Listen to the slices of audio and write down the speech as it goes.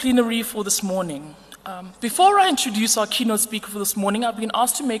Plenary for this morning. Before I introduce our keynote speaker for this morning, I've been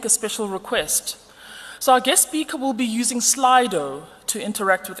asked to make a special request. So our guest speaker will be using Slido to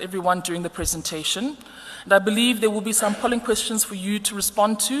interact with everyone during the presentation. And I believe there will be some polling questions for you to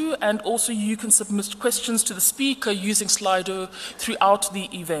respond to, and also you can submit questions to the speaker using Slido throughout the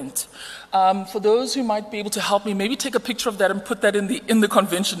event. For those who might be able to help me, maybe take a picture of that and put that in the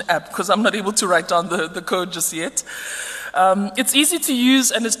convention app, because I'm not able to write down the code just yet. It's easy to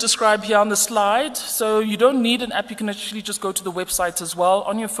use and it's described here on the slide, so you don't need an app. You can actually just go to the website as well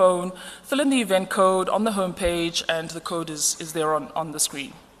on your phone, fill in the event code on the home page, and the code is there on the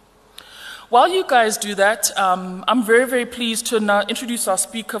screen. While you guys do that, I'm very, very pleased to now introduce our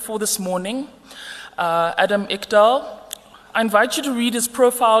speaker for this morning, Adam Ekdahl. I invite you to read his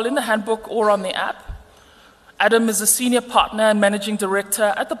profile in the handbook or on the app. Adam is a senior partner and managing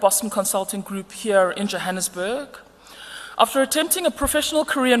director at the Boston Consulting Group here in Johannesburg. After attempting a professional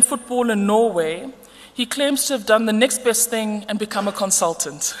career in football in Norway, he claims to have done the next best thing and become a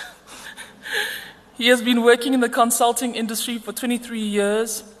consultant. He has been working in the consulting industry for 23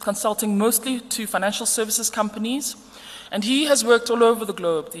 years, consulting mostly to financial services companies, and he has worked all over the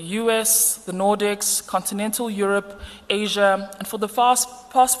globe, the US, the Nordics, continental Europe, Asia, and for the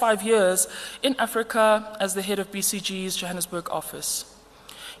past 5 years in Africa as the head of BCG's Johannesburg office.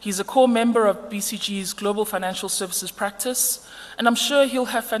 He's a core member of BCG's Global Financial Services practice, and I'm sure he'll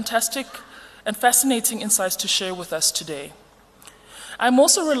have fantastic and fascinating insights to share with us today. I'm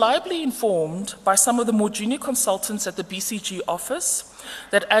also reliably informed by some of the more junior consultants at the BCG office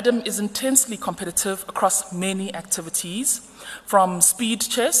that Adam is intensely competitive across many activities, from speed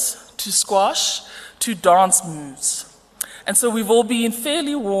chess to squash to dance moves. And so we've all been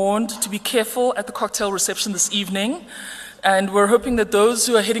fairly warned to be careful at the cocktail reception this evening. And we're hoping that those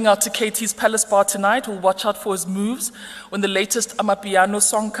who are heading out to KT's Palace Bar tonight will watch out for his moves when the latest Amapiano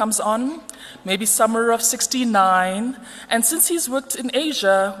song comes on, maybe Summer of '69. And since he's worked in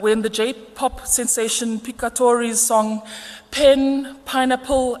Asia, when the J-pop sensation Pikatori's song Pen,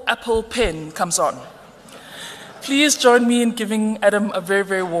 Pineapple, Apple, Pen comes on. Please join me in giving Adam a very,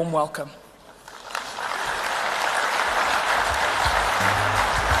 very warm welcome.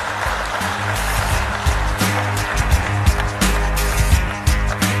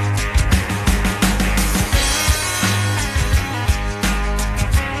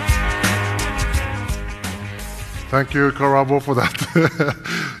 Thank you, Karabo, for that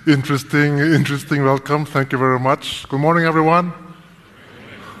interesting welcome. Thank you very much. Good morning, everyone.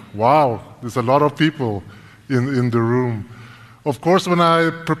 Wow, there's a lot of people in the room. Of course, when I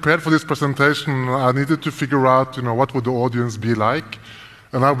prepared for this presentation, I needed to figure out, what would the audience be like.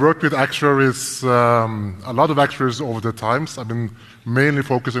 And I've worked with actuaries, a lot of actuaries over the times. I've been mainly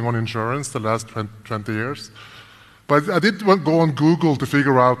focusing on insurance the last 20 years. But I did go on Google to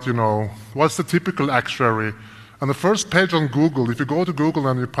figure out, what's the typical actuary. On the first page on Google, if you go to Google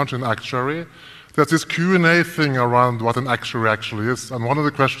and you punch in actuary, there's this Q&A thing around what an actuary actually is. And one of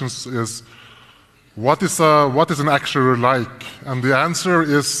the questions is, what is an actuary like? And the answer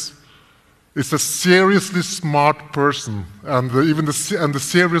is, it's a seriously smart person. And the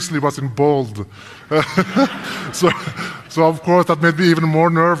seriously was in bold. so of course, that made me even more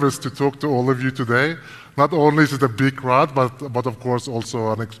nervous to talk to all of you today. Not only is it a big crowd, but of course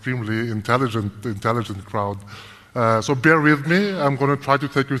also an extremely intelligent crowd. So bear with me. I'm going to try to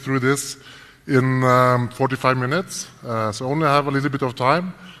take you through this in 45 minutes. So I only have a little bit of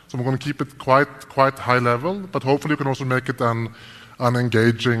time. So I'm going to keep it quite high level, but hopefully you can also make it an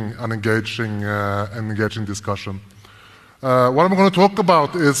engaging discussion. What I'm going to talk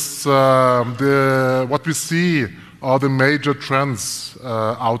about is what we see are the major trends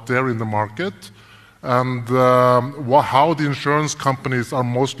out there in the market, and how the insurance companies are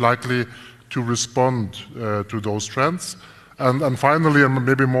most likely to respond to those trends. And finally, and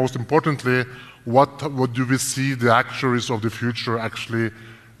maybe most importantly, what do we see the actuaries of the future actually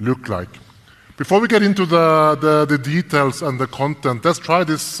look like? Before we get into the details and the content, let's try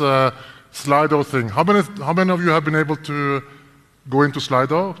this Slido thing. How many of you have been able to go into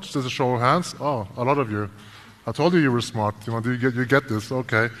Slido? Just as a show of hands. Oh, a lot of you. I told you were smart. You get this.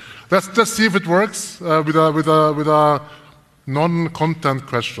 Okay. Let's see if it works with a non-content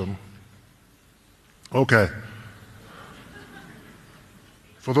question. Okay.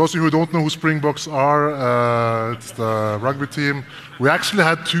 For those of you who don't know who Springboks are, it's the rugby team. We actually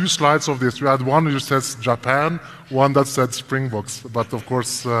had 2 slides of this. We had one which says Japan, one that said Springboks. But of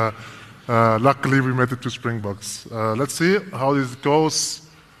course, luckily we made it to Springboks. Let's see how this goes.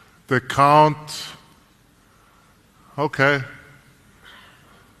 The count. Okay.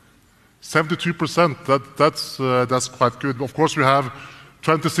 72%. That's quite good. Of course, we have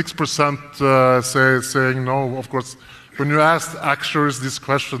 26% saying no. Of course, when you ask actuaries this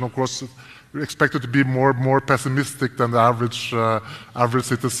question, of course, you're expected to be more pessimistic than the average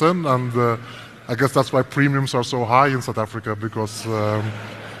citizen, and I guess that's why premiums are so high in South Africa, because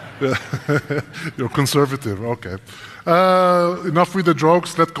you're conservative. Okay. Enough with the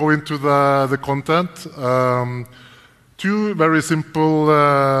jokes. Let's go into the content. Two very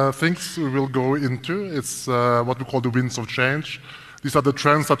simple things we will go into. It's what we call the winds of change. These are the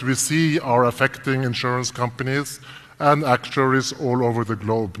trends that we see are affecting insurance companies and actuaries all over the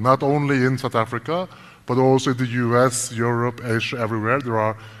globe, not only in South Africa, but also in the US, Europe, Asia, everywhere. There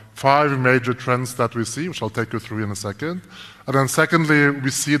are 5 major trends that we see, which I'll take you through in a second. And then secondly,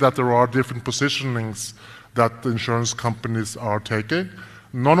 we see that there are different positionings that the insurance companies are taking.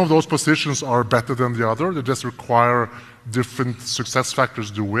 None of those positions are better than the other. They just require different success factors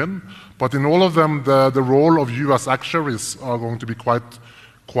to win. But in all of them, the role of you as actuaries are going to be quite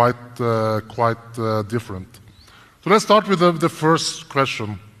different. So let's start with the first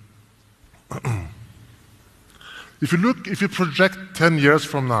question. If you project 10 years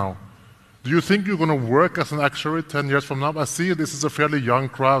from now, do you think you're going to work as an actuary 10 years from now? I see this is a fairly young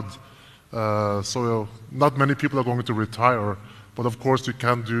crowd, so not many people are going to retire, but of course you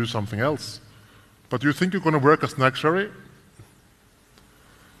can do something else. But do you think you're going to work as an actuary?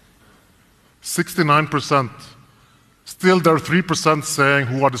 69%. Still, there are 3% saying,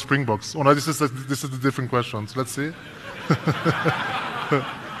 who are the Springboks? Oh no, this is the different questions. Let's see.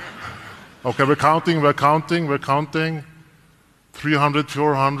 Okay, we're counting. 300,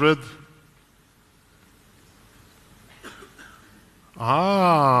 400.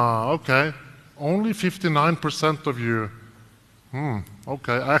 Okay. Only 59% of you.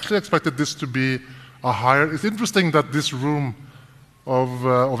 Okay, I actually expected this to be a higher. It's interesting that this room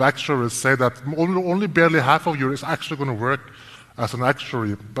of actuaries say that only barely half of you is actually going to work as an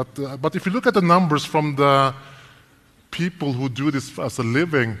actuary. But if you look at the numbers from the people who do this as a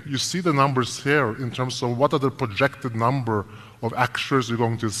living, you see the numbers here in terms of what are the projected number of actuaries you're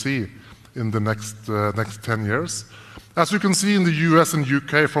going to see in the next 10 years. As you can see in the US and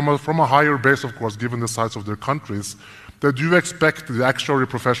UK, from a higher base, of course, given the size of their countries, they do expect the actuary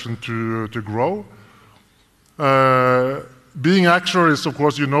profession to grow. Being actuaries, of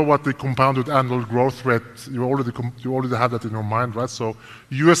course, you know what the compounded annual growth rate, you already have that in your mind, right? So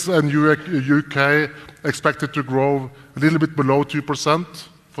US and UK expected to grow a little bit below 2%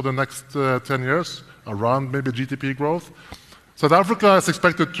 for the next 10 years, around maybe GDP growth. South Africa is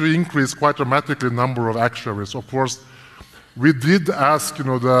expected to increase quite dramatically the number of actuaries. Of course, we did ask, the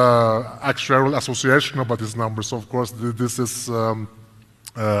Actuarial Association about these numbers. So of course, this is a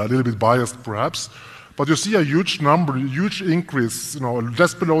little bit biased, perhaps. But you see a huge number, huge increase,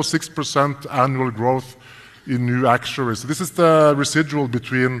 just below 6% annual growth in new actuaries. This is the residual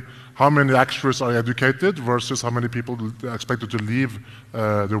between how many actuaries are educated versus how many people are expected to leave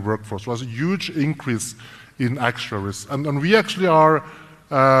the workforce. So it's a huge increase in actuaries. And we actually are,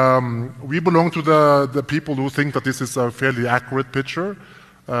 we belong to the people who think that this is a fairly accurate picture.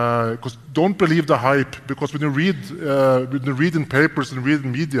 Because don't believe the hype, because when you read in papers and read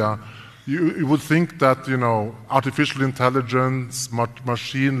in media, you would think that artificial intelligence,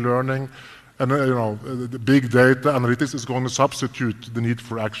 machine learning, and the big data analytics is going to substitute the need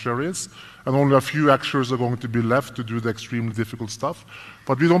for actuaries, and only a few actuaries are going to be left to do the extremely difficult stuff.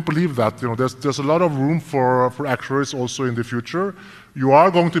 But we don't believe that. There's a lot of room for actuaries also in the future. You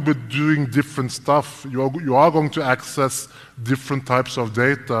are going to be doing different stuff. You are going to access different types of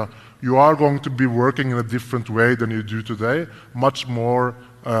data. You are going to be working in a different way than you do today, much more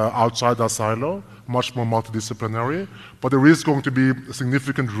outside our silo, much more multidisciplinary, but there is going to be a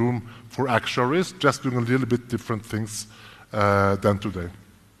significant room for actuaries just doing a little bit different things than today.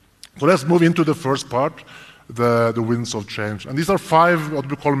 So let's move into the first part, the winds of change. And these are 5 what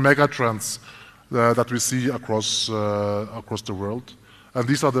we call mega trends that we see across the world. And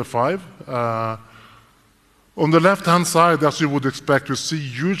these are the 5. On the left-hand side, as you would expect, you see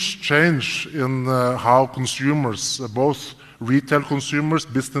huge change in how consumers, both retail consumers,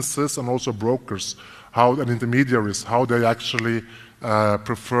 businesses, and also brokers, and intermediaries, how they actually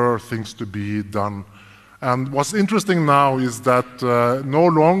prefer things to be done. And what's interesting now is that no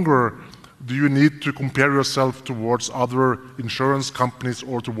longer do you need to compare yourself towards other insurance companies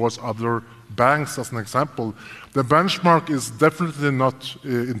or towards other banks as an example, the benchmark is definitely not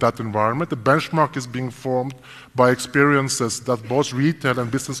in that environment. The benchmark is being formed by experiences that both retail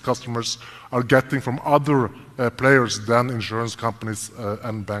and business customers are getting from other players than insurance companies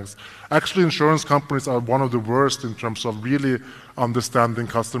and banks. Actually, insurance companies are one of the worst in terms of really understanding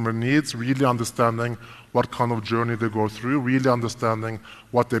customer needs, really understanding what kind of journey they go through, really understanding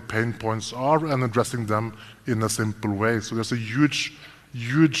what their pain points are and addressing them in a simple way. So there's a huge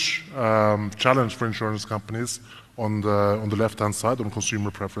challenge for insurance companies on the left-hand side, on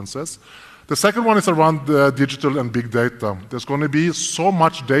consumer preferences. The second one is around digital and big data. There's going to be so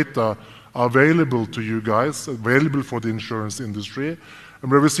much data available to you guys, available for the insurance industry.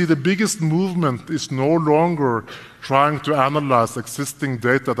 And where we see the biggest movement is no longer trying to analyze existing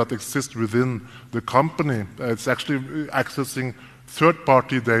data that exists within the company. It's actually accessing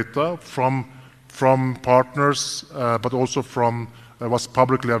third-party data from partners, but also from what's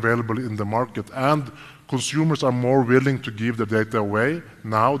publicly available in the market. And consumers are more willing to give the data away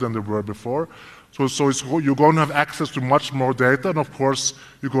now than they were before. So you're going to have access to much more data, and of course,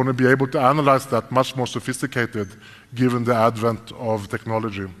 you're going to be able to analyze that much more sophisticated given the advent of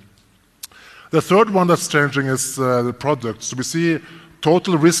technology. The third one that's changing is the products. So we see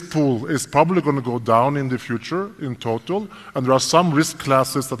total risk pool is probably going to go down in the future in total, and there are some risk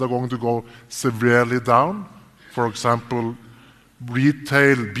classes that are going to go severely down. For example,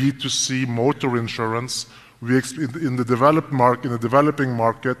 retail, B2C, motor insurance. In the developing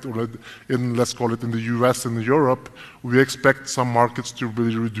market, or let's call it in the US and Europe, we expect some markets to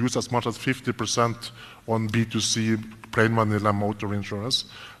be reduced as much as 50% on B2C, plain vanilla motor insurance,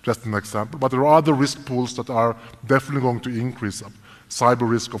 just an example. But there are other risk pools that are definitely going to increase. Cyber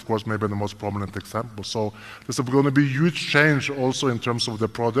risk, of course, may be the most prominent example. So there's going to be huge change also in terms of the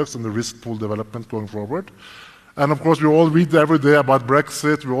products and the risk pool development going forward. And of course, we all read every day about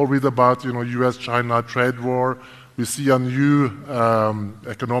Brexit. We all read about, US-China trade war. We see a new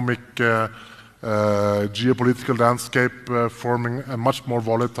economic geopolitical landscape forming a much more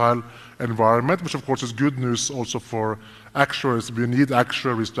volatile environment, which of course is good news also for actuaries. We need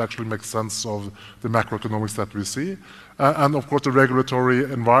actuaries to actually make sense of the macroeconomics that we see. And of course, the regulatory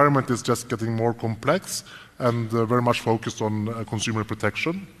environment is just getting more complex and very much focused on consumer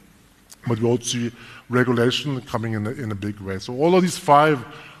protection. But we also see regulation coming in a big way. So all of these five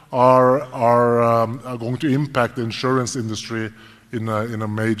are going to impact the insurance industry in a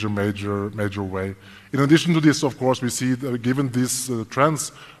major way. In addition to this, of course, we see that given these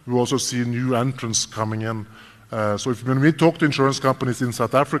trends, we also see new entrants coming in. So when we talk to insurance companies in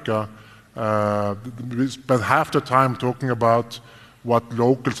South Africa, we spend half the time talking about what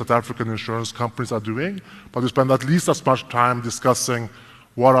local South African insurance companies are doing, but we spend at least as much time discussing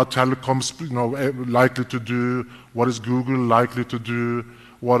what are telecoms likely to do, what is Google likely to do,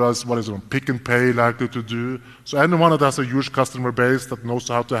 what is Pick and Pay likely to do. So anyone that has a huge customer base that knows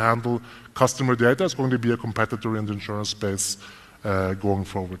how to handle customer data is going to be a competitor in the insurance space going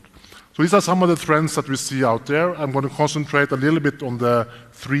forward. So these are some of the trends that we see out there. I'm going to concentrate a little bit on the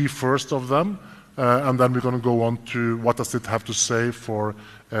three first of them, and then we're going to go on to what does it have to say for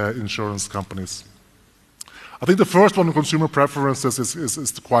insurance companies. I think the first one, consumer preferences,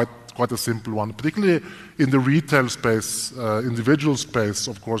 is quite a simple one. Particularly in the retail space, individual space,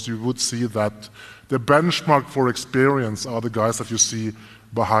 of course, you would see that the benchmark for experience are the guys that you see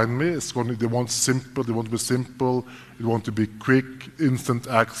behind me. They want to be simple, they want to be quick, instant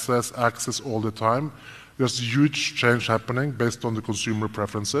access all the time. There's huge change happening based on the consumer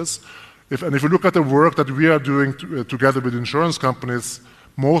preferences. If you look at the work that we are doing together with insurance companies,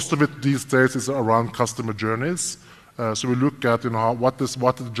 most of it these days is around customer journeys. So we look at what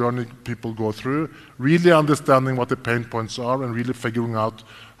the journey people go through, really understanding what the pain points are and really figuring out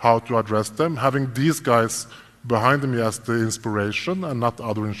how to address them, having these guys behind me as the inspiration and not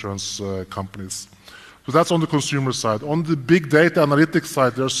other insurance companies. So that's on the consumer side. On the big data analytics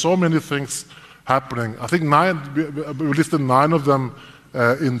side, there are so many things happening. I think we listed 9 of them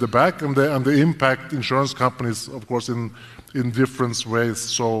in the back, and they impact insurance companies, of course, in different ways.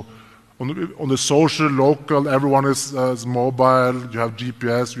 So on the social, local, everyone is mobile. You have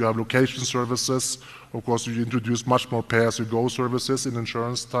GPS, you have location services. Of course, you introduce much more pay-as-you-go services in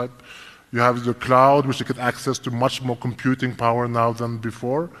insurance type. You have the cloud, which you get access to much more computing power now than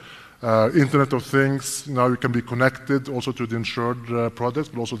before. Internet of Things, now you can be connected also to the insured products,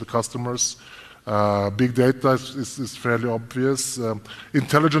 but also the customers. Big data is fairly obvious.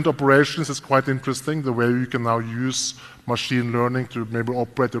 Intelligent operations is quite interesting, the way you can now use machine learning to maybe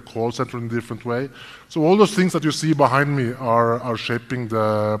operate a call center in a different way. So all those things that you see behind me are shaping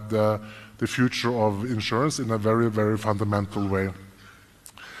the future of insurance in a very, very fundamental way.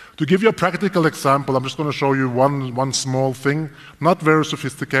 To give you a practical example, I'm just going to show you one small thing, not very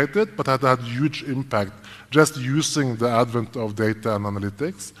sophisticated, but had huge impact just using the advent of data and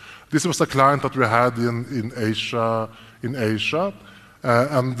analytics. This was a client that we had in Asia.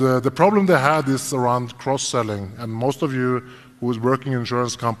 And the problem they had is around cross-selling. And most of you who is working in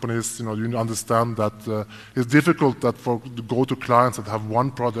insurance companies, you understand that it's difficult that to go to clients that have one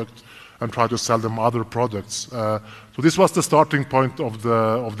product and try to sell them other products. So this was the starting point of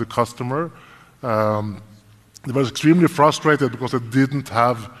the customer. They were extremely frustrated because they didn't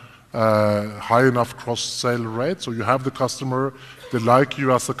have high enough cross-sale rate. So you have the customer, they like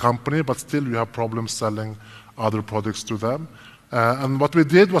you as a company, but still you have problems selling other products to them. And what we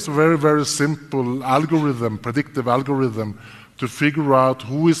did was a very, very simple algorithm, predictive algorithm, to figure out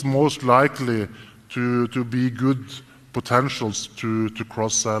who is most likely to be good potentials to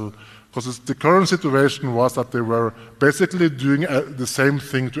cross-sell. Because the current situation was that they were basically doing the same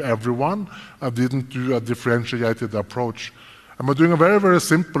thing to everyone and didn't do a differentiated approach. And we're doing a very, very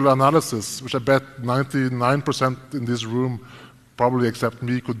simple analysis, which I bet 99% in this room, probably except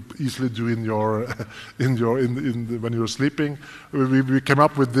me, could easily do when you're sleeping. We came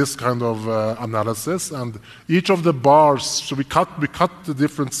up with this kind of analysis, and each of the bars. So we cut the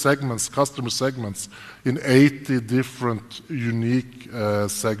different segments, customer segments, in 80 different unique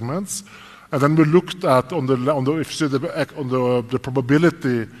segments, and then we looked at the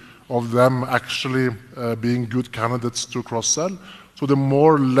probability of them actually being good candidates to cross-sell. So the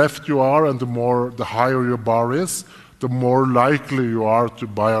more left you are, and the higher your bar is, the more likely you are to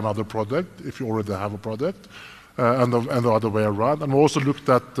buy another product if you already have a product, and the other way around. And we also looked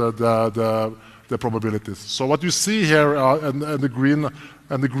at the probabilities. So what you see here, and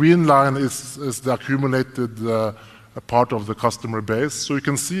the green line is the accumulated part of the customer base. So you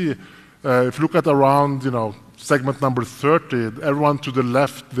can see, if you look at around segment number 30, everyone to the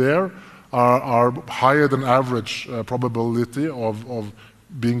left there are higher than average probability of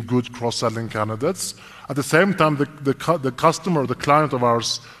being good cross-selling candidates. At the same time, the customer, the client of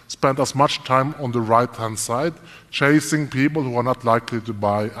ours, spent as much time on the right-hand side chasing people who are not likely to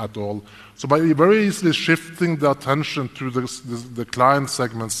buy at all. So by very easily shifting the attention to the client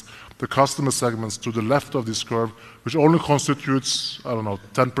segments, the customer segments to the left of this curve, which only constitutes,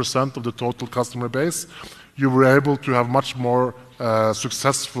 10% of the total customer base, you were able to have much more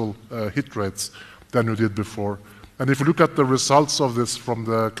successful hit rates than you did before. And if you look at the results of this from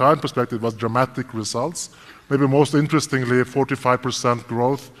the client perspective, it was dramatic results. Maybe most interestingly, 45%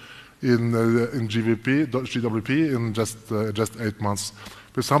 growth in GWP in just 8 months.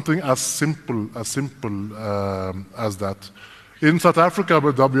 With something as simple as that. In South Africa,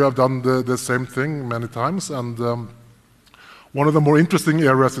 we have done the same thing many times, and one of the more interesting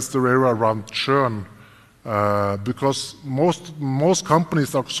areas is the area around churn, because most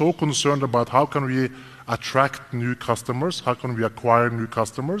companies are so concerned about how can we attract new customers, how can we acquire new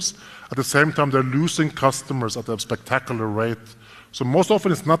customers. At the same time, they're losing customers at a spectacular rate. So most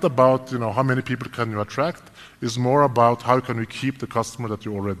often it's not about how many people can you attract, it's more about how can we keep the customer that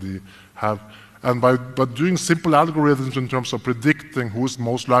you already have. And by doing simple algorithms in terms of predicting who's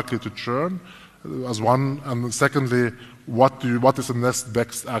most likely to churn, as one, and secondly, what is the next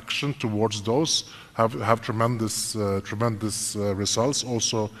best action towards those, have tremendous results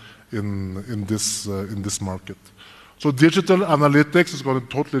also in this market. So digital analytics is going to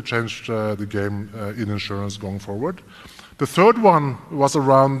totally change the game in insurance going forward. The third one was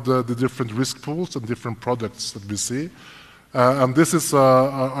around the different risk pools and different products that we see. And this is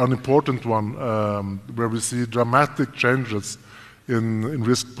an important one where we see dramatic changes in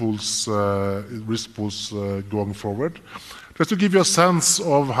risk pools going forward. Just to give you a sense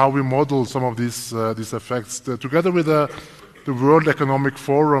of how we model some of these effects, together with the World Economic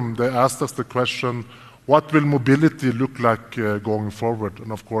Forum, they asked us the question, what will mobility look like going forward?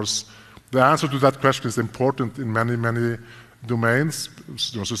 And of course, the answer to that question is important in many, many domains,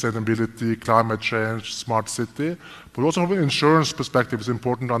 sustainability, climate change, smart city, but also from an insurance perspective, it's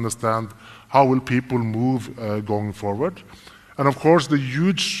important to understand how will people move going forward. And of course, the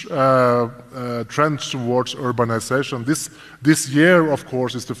huge trend towards urbanization. This year, of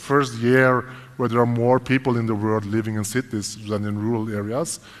course, is the first year where there are more people in the world living in cities than in rural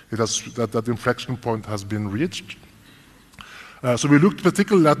areas. That inflection point has been reached. So we looked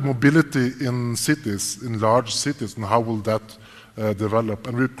particularly at mobility in cities, in large cities, and how will that develop.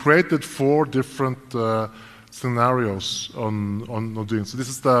 And we created 4 different scenarios on doing. So this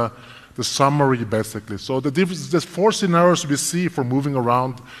is the summary, basically. So there's 4 scenarios we see for moving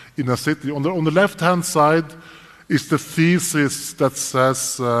around in a city. On the left-hand side is the thesis that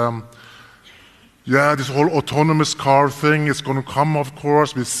says Yeah, this whole autonomous car thing is going to come, of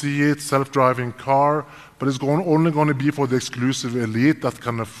course. We see it, self-driving car, but it's only going to be for the exclusive elite that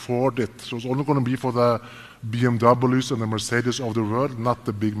can afford it. So it's only going to be for the BMWs and the Mercedes of the world, not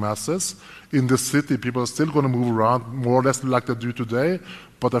the big masses. In the city, people are still going to move around more or less like they do today,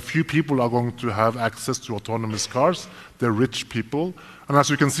 but a few people are going to have access to autonomous cars. They're rich people. And as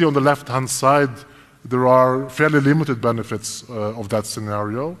you can see on the left-hand side, there are fairly limited benefits of that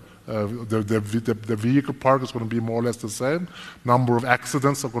scenario. The vehicle park is going to be more or less the same. Number of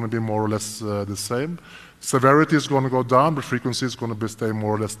accidents are going to be more or less the same. Severity is going to go down, but frequency is going to stay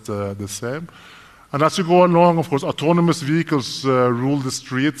more or less the same. And as you go along, of course, autonomous vehicles rule the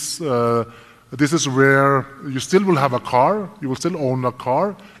streets. This is where you still will have a car. You will still own a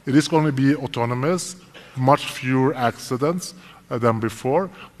car. It is going to be autonomous, much fewer accidents than before.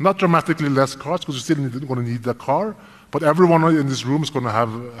 Not dramatically less cars, because you're still going to need a car. But everyone in this room is going to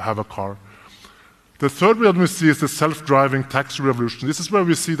have a car. The third way we see is the self-driving taxi revolution. This is where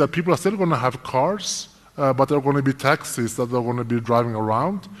we see that people are still going to have cars, but there are going to be taxis that are going to be driving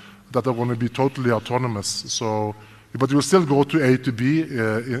around, that are going to be totally autonomous. So, but you will still go to A to B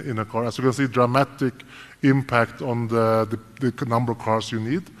in a car. As you can see, dramatic impact on the number of cars you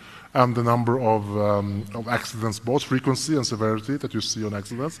need and the number of accidents, both frequency and severity that you see on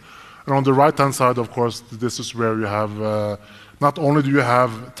accidents. And on the right-hand side, of course, this is where you have, not only do you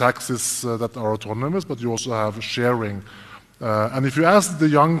have taxis that are autonomous, but you also have sharing. And if you ask the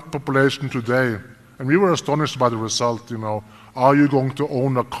young population today, and we were astonished by the result, are you going to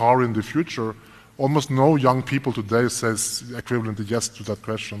own a car in the future? Almost no young people today says equivalent to yes to that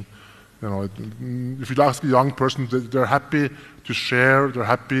question. If you ask a young person, they're happy to share, they're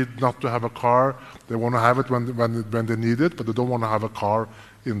happy not to have a ar. They want to have it when they need it, but they don't want to have a car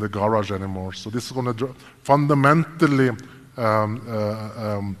in the garage anymore. So this is going to fundamentally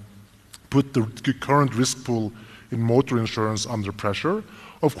put the current risk pool in motor insurance under pressure.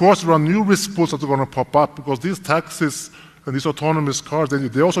 Of course, there are new risk pools that are going to pop up because these taxis and these autonomous cars,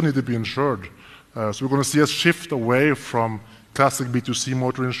 they also need to be insured. So we're going to see a shift away from classic B2C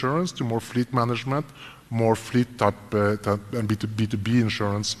motor insurance to more fleet management, more fleet type and B2B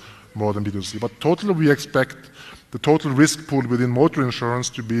insurance more than B2C. But totally we expect the total risk pool within motor insurance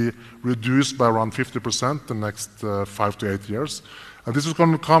to be reduced by around 50% the next 5 to 8 years. And this is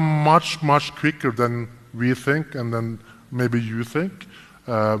going to come much, much quicker than we think and then maybe you think.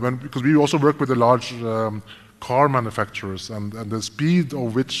 Because we also work with the large car manufacturers and the speed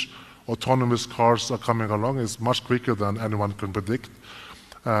of which autonomous cars are coming along is much quicker than anyone can predict.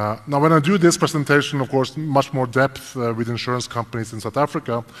 Now, when I do this presentation, of course, much more depth with insurance companies in South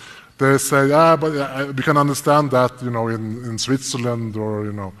Africa, they say, but we can understand that, in Switzerland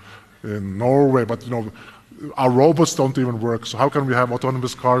or, in Norway, but, our robots don't even work. So how can we have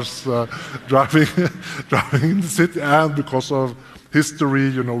autonomous cars driving in the city? And because of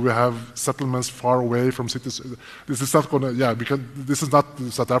history, we have settlements far away from cities. This is not going to, this is not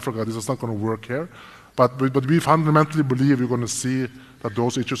South Africa. This is not going to work here. But we fundamentally believe we're going to see that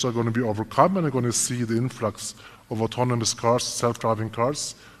those issues are going to be overcome, and we're going to see the influx of autonomous cars, self-driving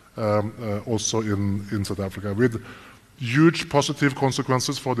cars, also in South Africa, with huge positive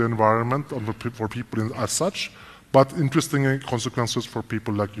consequences for the environment and for people as such, but interesting consequences for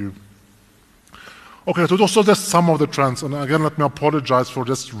people like you. Okay, so those are just some of the trends, and again, let me apologize for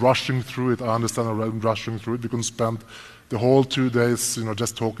just rushing through it. I understand I'm rushing through it. We can spend the whole 2 days,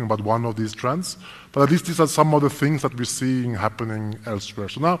 just talking about one of these trends, but at least these are some of the things that we're seeing happening elsewhere.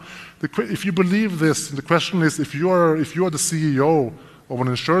 So now, if you believe this, the question is, if you are the CEO of an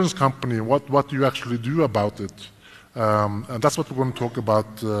insurance company, what do you actually do about it? And that's what we're going to talk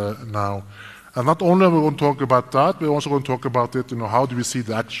about now. And not only are we going to talk about that, we're also going to talk about it, how do we see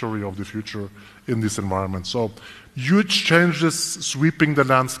the actuary of the future in this environment. So huge changes sweeping the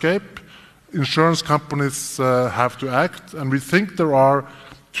landscape. Insurance companies have to act, and we think there are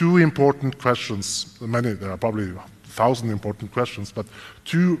two important questions. There are probably 1,000 important questions, but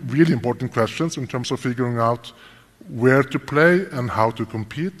two really important questions in terms of figuring out where to play and how to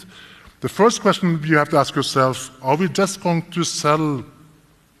compete. The first question you have to ask yourself, are we just going to sell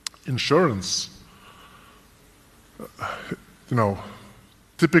insurance?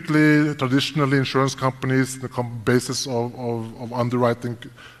 Typically, traditionally, insurance companies, the basis of underwriting,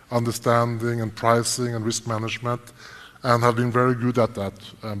 understanding and pricing and risk management, and have been very good at that,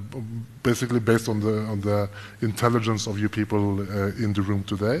 basically based on the intelligence of you people in the room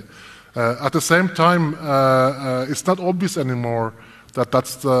today. At the same time, it's not obvious anymore that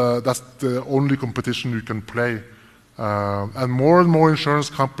that's the only competition you can play. And more insurance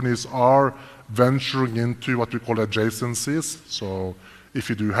companies are venturing into what we call adjacencies. So If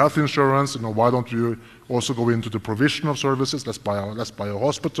you do health insurance, why don't you also go into the provision of services? Let's buy a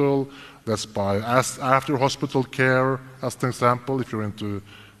hospital. Let's buy after hospital care, as an example. If you're into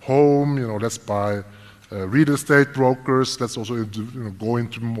home, let's buy real estate brokers. Let's also go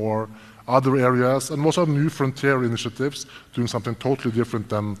into more other areas, and also new frontier initiatives, doing something totally different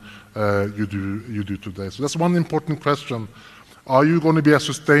than you do today. So that's one important question. Are you going to be a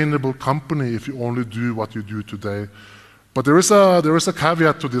sustainable company if you only do what you do today? But there is a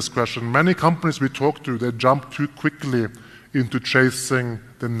caveat to this question. Many companies we talk to, they jump too quickly into chasing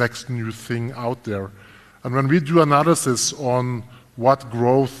the next new thing out there. And when we do analysis on what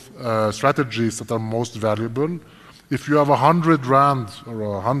growth strategies that are most valuable, if you have 100 rand or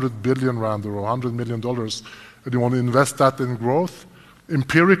 100 billion rand or $100 million and you want to invest that in growth,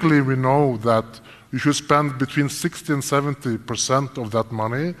 empirically we know that you should spend between 60 and 70% of that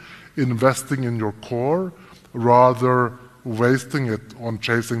money investing in your core rather wasting it on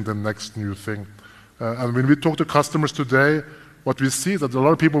chasing the next new thing. And when we talk to customers today, what we see is that a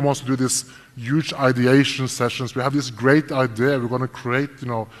lot of people want to do this huge ideation sessions. We have this great idea. We're going to create,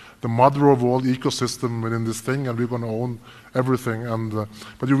 the mother of all ecosystem within this thing, and we're going to own everything.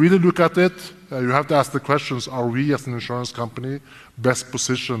 But you really look at it, you have to ask the questions: are we, as an insurance company, best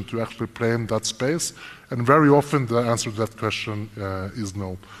positioned to actually play in that space? And very often the answer to that question is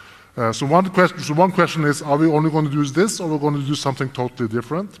no. So one question is: are we only going to do this, or are we going to do something totally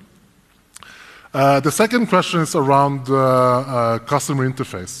different? The second question is around customer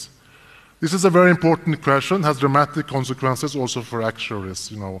interface. This is a very important question, has dramatic consequences also for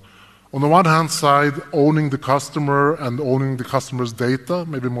actuaries. On the one hand side, owning the customer and owning the customer's data,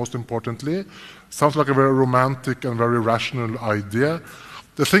 maybe most importantly, sounds like a very romantic and very rational idea.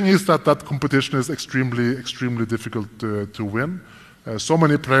 The thing is that competition is extremely, extremely difficult to win. So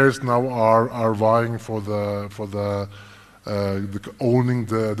many players now are vying for owning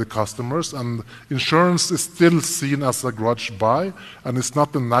the customers, and insurance is still seen as a grudge buy, and it's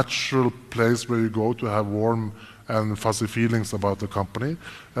not the natural place where you go to have warm and fuzzy feelings about the company.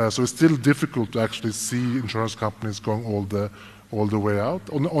 So it's still difficult to actually see insurance companies going all the way out.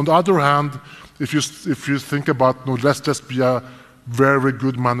 On the other hand, if you think about, let's just be a very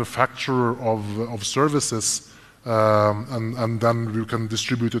good manufacturer of services, and then we can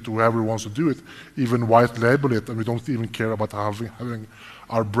distribute it to whoever wants to do it, even white label it, and we don't even care about having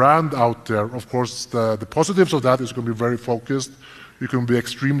our brand out there. Of course, the positives of that is going to be very focused. You can be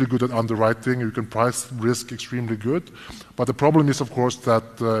extremely good at underwriting, you can price risk extremely good, but the problem is, of course,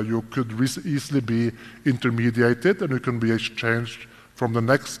 that you could easily be intermediated, and you can be exchanged from the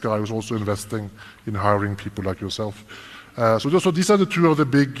next guy who's also investing in hiring people like yourself. So these are the two of the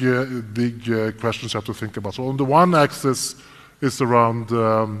big questions you have to think about. So on the one axis is around,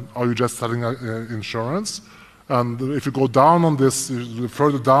 are you just selling insurance? And if you go down on this, the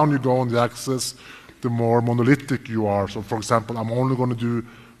further down you go on the axis, the more monolithic you are. So for example, I'm only going to do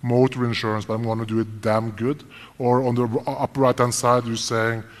motor insurance, but I'm going to do it damn good. Or on the upper right-hand side, you're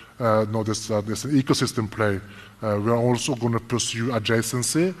saying, no, there's an ecosystem play. We're also going to pursue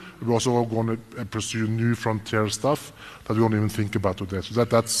adjacency. We're also going to pursue new frontier stuff that we don't even think about today. So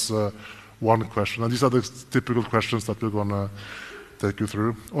that's one question. And these are the typical questions that we're going to take you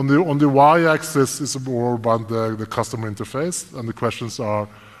through. On the y-axis is more about the customer interface, and the questions are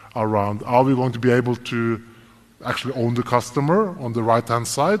around, are we going to be able to actually own the customer on the right-hand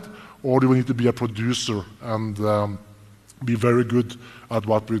side, or do we need to be a producer and be very good at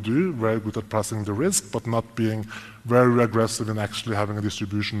what we do, very good at pricing the risk, but not being very aggressive in actually having a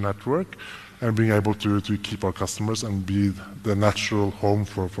distribution network and being able to keep our customers and be the natural home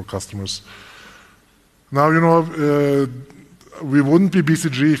for customers. Now, we wouldn't be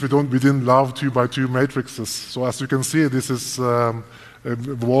BCG if we didn't love 2x2 matrices. So as you can see, this is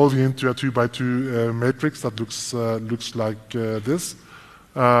evolving into a 2x2 matrix that looks like this.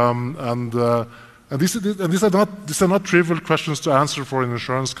 And these are not trivial questions to answer for an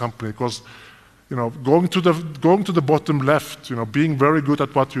insurance company, because going to the bottom left, being very good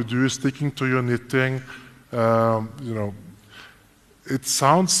at what you do, sticking to your knitting, it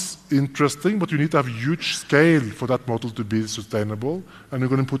sounds interesting, but you need to have huge scale for that model to be sustainable, and you're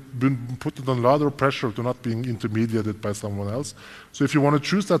going to put it under a lot of pressure to not being intermediated by someone else. So if you want to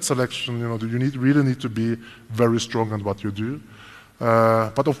choose that selection, you really need to be very strong at what you do.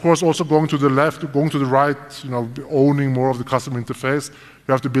 But of course, also going to the left, going to the right, owning more of the customer interface,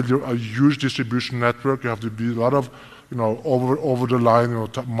 you have to build a huge distribution network. You have to build a lot of, over the line,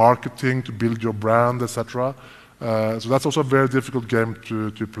 marketing to build your brand, etc. So that's also a very difficult game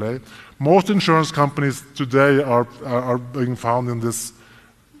to play. Most insurance companies today are being found in this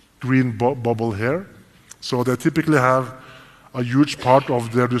green bubble here. So they typically have a huge part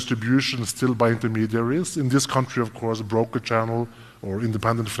of their distribution still by intermediaries. In this country, of course, broker channel or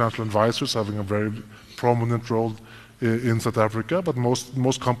independent financial advisors having a very prominent role in South Africa, but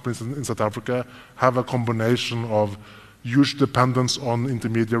most companies in South Africa have a combination of huge dependence on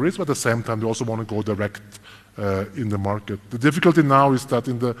intermediaries, but at the same time they also want to go direct in the market. The difficulty now is that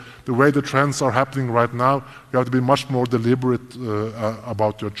in the way the trends are happening right now, you have to be much more deliberate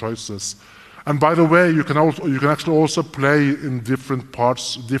about your choices. And by the way, you can actually also play in different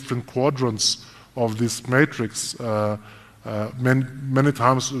parts, different quadrants of this matrix, many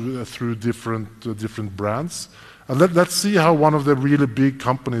times through different brands. And let's see how one of the really big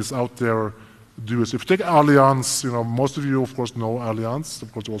companies out there do it. If you take Allianz, most of you, of course, know Allianz,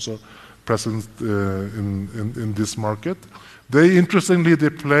 of course, also present in this market. Interestingly, they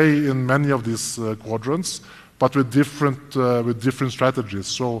play in many of these quadrants, but with different strategies.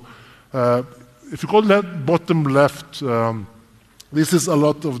 So, if you go bottom left, this is a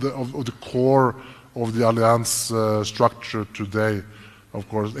lot of the core of the Allianz structure today. Of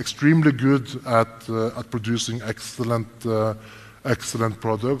course, extremely good at producing excellent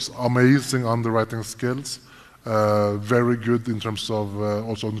products, amazing underwriting skills, very good in terms of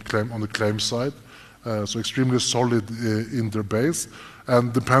also on the claim side. So extremely solid in their base,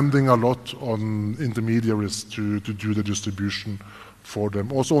 and depending a lot on intermediaries to do the distribution for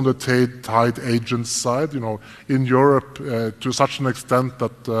them. Also on the tied agent side, in Europe, to such an extent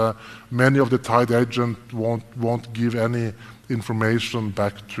that many of the tied agents won't give any information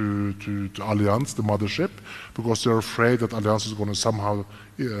back to Allianz, the mothership, because they're afraid that Allianz is going to somehow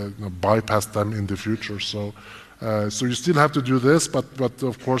bypass them in the future. So you still have to do this, but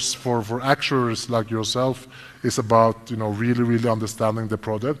of course for actuaries like yourself, it's about really understanding the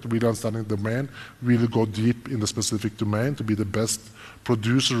product, really understanding the domain, really go deep in the specific domain to be the best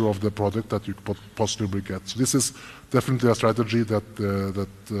producer of the product that you could possibly get. So this is definitely a strategy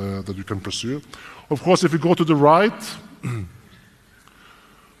that you can pursue. Of course, if you go to the right,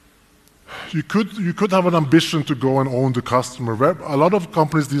 you could have an ambition to go and own the customer. A lot of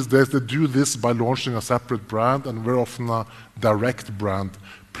companies these days, they do this by launching a separate brand and very often a direct brand.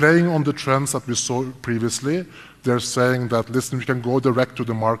 Playing on the trends that we saw previously, they're saying that, listen, we can go direct to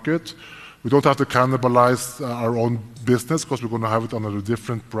the market. We don't have to cannibalize our own business because we're going to have it under a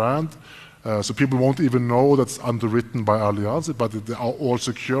different brand. So people won't even know that's underwritten by Allianz, but All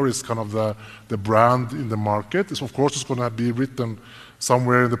Secure is kind of the brand in the market. Of course, it's going to be written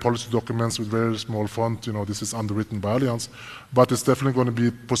somewhere in the policy documents with very small font, this is underwritten by Allianz, but it's definitely going to be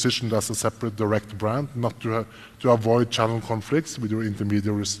positioned as a separate direct brand, not to avoid channel conflicts with your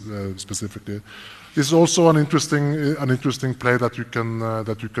intermediaries specifically. This is also an interesting play that you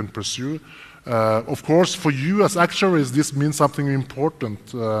can pursue. Of course, for you as actuaries, this means something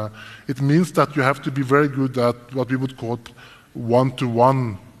important. It means that you have to be very good at what we would call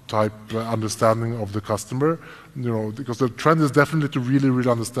one-to-one type understanding of the customer, because the trend is definitely to really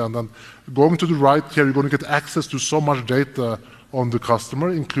understand. And going to the right here, you're going to get access to so much data on the customer,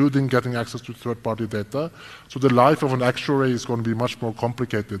 including getting access to third-party data. So the life of an actuary is going to be much more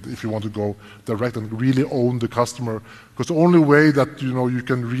complicated if you want to go direct and really own the customer. Because the only way that you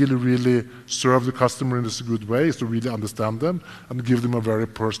can really serve the customer in this good way is to really understand them and give them a very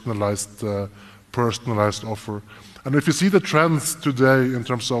personalized offer. And if you see the trends today in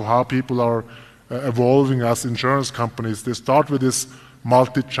terms of how people are evolving as insurance companies, they start with this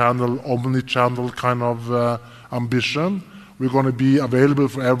multi-channel, omni-channel kind of ambition. We're going to be available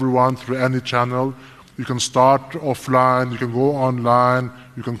for everyone through any channel. You can start offline, you can go online,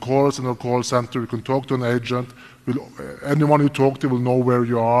 you can call us in a call center, you can talk to an agent. Anyone you talk to will know where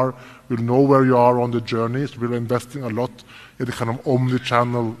you are, will know where you are on the journey. So we're investing a lot in the kind of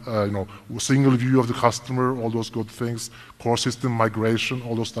omni-channel, single view of the customer, all those good things, core system migration,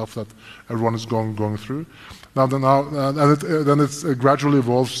 all those stuff that everyone is going through. Then it gradually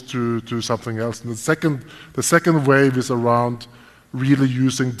evolves to something else. And the second wave is around really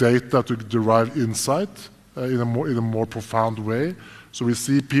using data to derive insight in a more profound way. So we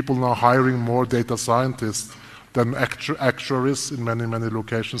see people now hiring more data scientists than actuaries in many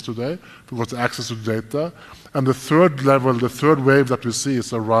locations today because the access to data. And the third wave that we see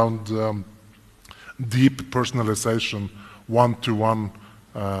is around deep personalization, one-to-one.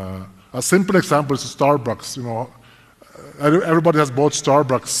 A simple example is Starbucks. Everybody has bought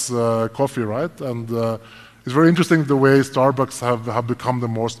Starbucks coffee, right? And it's very interesting the way Starbucks have become the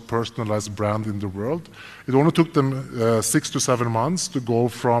most personalized brand in the world. It only took them 6 to 7 months to go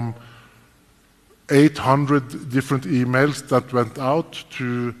from 800 different emails that went out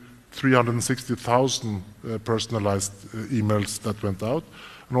to 360,000 personalized emails that went out.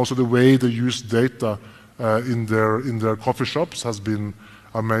 And also the way they use data in their coffee shops has been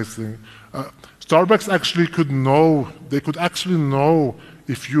amazing. Starbucks actually could actually know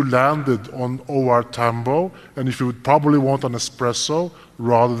if you landed on OR Tambo and if you would probably want an espresso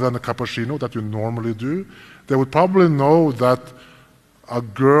rather than a cappuccino that you normally do. They would probably know that a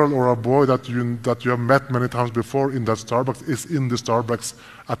girl or a boy that you have met many times before in that Starbucks is in the Starbucks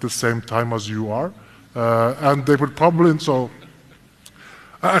at the same time as you are. And they would probably,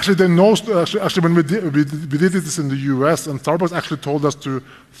 actually they know, actually when we did this in the US, and Starbucks actually told us to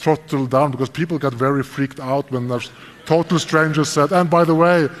throttle down because people got very freaked out when there's total strangers said, and by the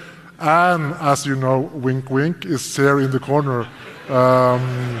way, Anne, as you know, wink wink, is there in the corner.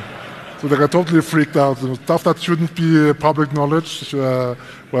 So they got totally freaked out. Stuff that shouldn't be public knowledge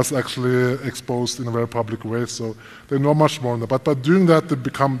was actually exposed in a very public way. So they know much more than that. But doing that,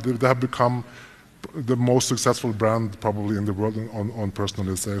 they have become the most successful brand probably in the world on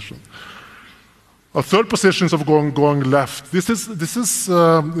personalization. A third position is of going left. This is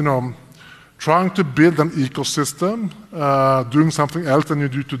trying to build an ecosystem, doing something else than you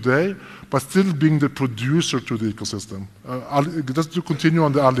do today, but still being the producer to the ecosystem. Just to continue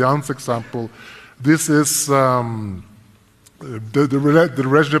on the Allianz example, this is the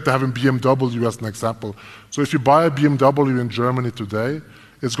relationship they have in BMW as an example. So if you buy a BMW in Germany today,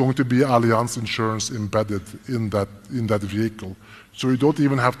 it's going to be Allianz insurance embedded in that vehicle. So you don't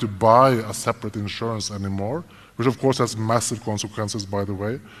even have to buy a separate insurance anymore, which of course has massive consequences, by the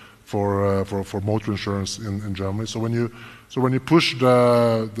way, for motor insurance in Germany. So when you push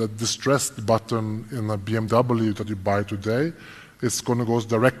the distressed button in a BMW that you buy today, it's going to go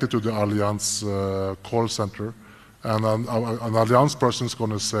directly to the Allianz call center, and an Allianz person is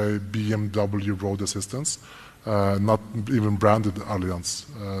going to say BMW Road Assistance, not even branded Allianz.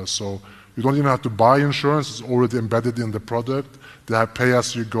 So you don't even have to buy insurance; it's already embedded in the product. They have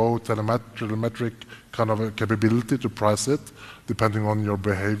pay-as-you-go telemetric kind of a capability to price it, depending on your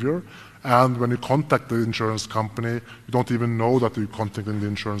behavior. And when you contact the insurance company, you don't even know that you're contacting the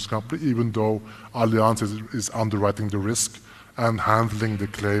insurance company, even though Allianz is underwriting the risk and handling the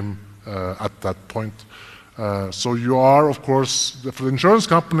claim at that point. So you are, of course, for the insurance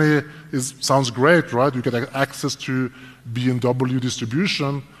company, sounds great, right? You get access to BMW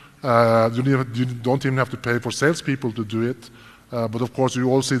distribution. You don't even have to pay for salespeople to do it. But of course, you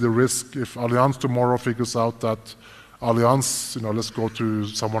all see the risk if Allianz tomorrow figures out that Allianz, let's go to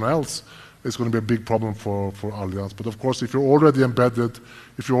someone else, it's going to be a big problem for Allianz. But of course, if you're already embedded,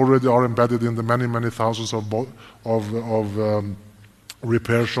 if you already are embedded in the many thousands of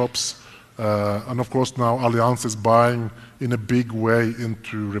repair shops, and of course now Allianz is buying in a big way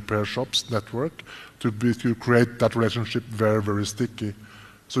into repair shops network to create that relationship very sticky.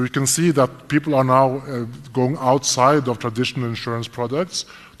 So you can see that people are now going outside of traditional insurance products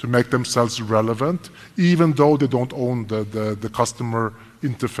to make themselves relevant, even though they don't own the customer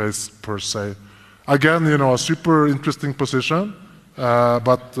interface per se. Again, a super interesting position,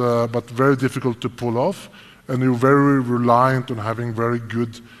 but very difficult to pull off, and you're very reliant on having very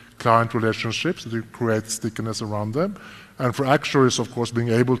good client relationships to create stickiness around them. And for actuaries, of course, being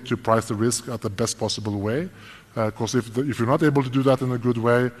able to price the risk at the best possible way. Because if you're not able to do that in a good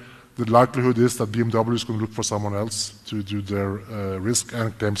way, the likelihood is that BMW is going to look for someone else to do their risk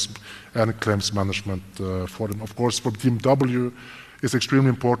and claims management for them. Of course, for BMW, it's extremely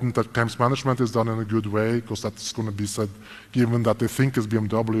important that claims management is done in a good way, because that's going to be said, given that they think it's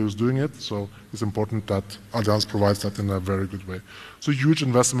BMW who's doing it. So it's important that Allianz provides that in a very good way. So huge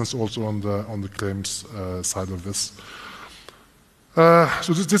investments also on the claims side of this.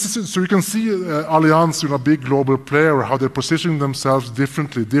 So you can see Allianz, a big global player, how they're positioning themselves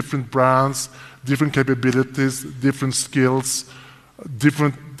differently, different brands, different capabilities, different skills,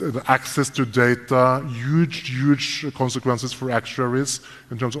 different access to data, huge consequences for actuaries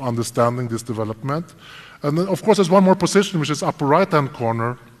in terms of understanding this development. And then, of course, there's one more position, which is upper right-hand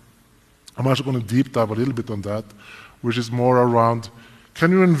corner. I'm actually going to deep dive a little bit on that, which is more around,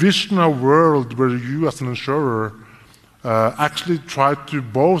 can you envision a world where you as an insurer actually try to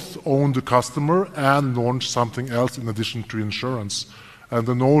both own the customer and launch something else in addition to insurance? And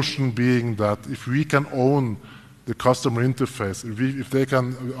the notion being that if we can own the customer interface, if they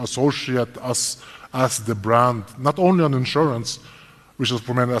can associate us as the brand, not only on insurance, which is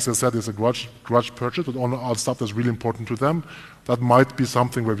for many, as I said, is a grudge purchase, but on all stuff that's really important to them, that might be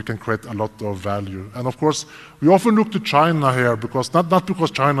something where we can create a lot of value. And of course, we often look to China here, because not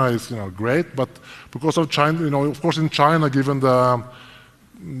because China is great, but because of China. Of course, in China, given the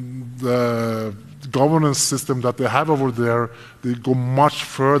governance system that they have over there, they go much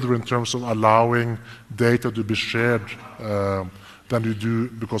further in terms of allowing data to be shared than you do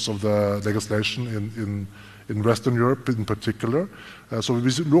because of the legislation in Western Europe in particular. So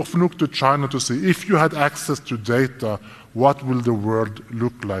we often look to China to see if you had access to data, what will the world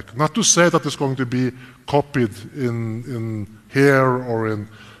look like? Not to say that it's going to be copied in here or in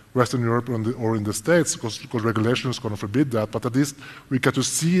Western Europe or in the States, because regulation is going to forbid that, but at least we get to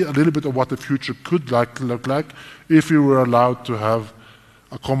see a little bit of what the future could look like if you were allowed to have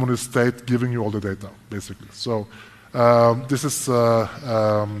a communist state giving you all the data, basically. So this is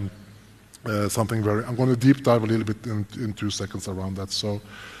something very, I'm going to deep dive a little bit in 2 seconds around that. So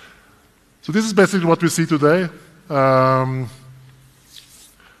this is basically what we see today.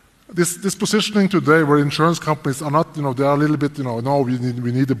 This positioning today, where insurance companies are not, they are a little bit, no, we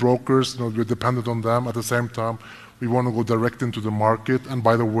need the brokers, we're dependent on them. At the same time, we want to go direct into the market. And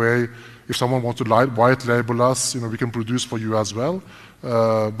by the way, if someone wants to white label us, we can produce for you as well.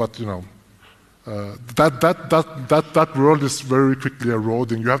 But that world is very quickly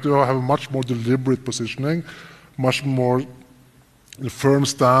eroding. You have to have a much more deliberate positioning, much more firm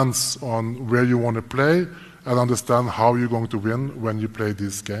stance on where you want to play, and understand how you're going to win when you play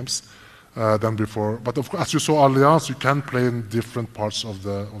these games than before. But of course, as you saw Allianz, you can play in different parts of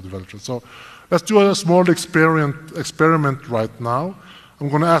the value chain. So let's do a small experiment right now. I'm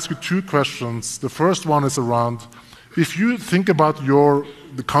going to ask you 2 questions. The first one is around, if you think about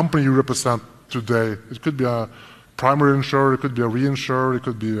the company you represent today, it could be a primary insurer, it could be a reinsurer, it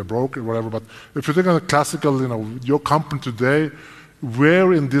could be a broker, whatever. But if you think of a classical, your company today,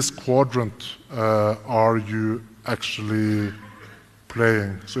 where in this quadrant are you actually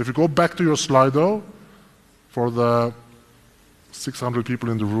playing? So if you go back to your Slido, for the 600 people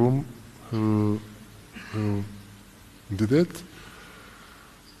in the room who did it,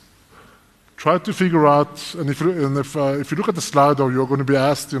 try to figure out, and if you look at the Slido, you're going to be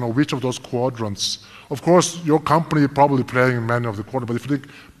asked, which of those quadrants. Of course, your company is probably playing in many of the quadrants, but if you think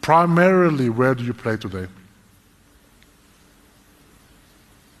primarily, where do you play today?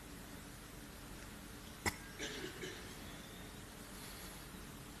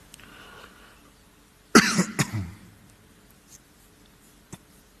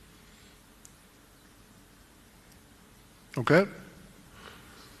 Okay,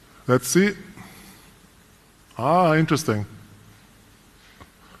 let's see. Interesting.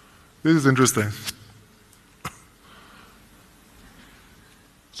 This is interesting.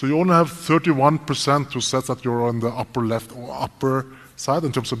 So you only have 31% who says that you're on the upper left or upper side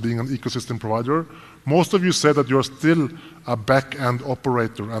in terms of being an ecosystem provider. Most of you say that you're still a back-end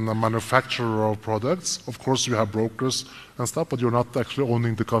operator and a manufacturer of products. Of course, you have brokers and stuff, but you're not actually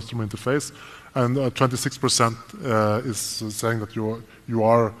owning the customer interface. And 26% is saying that you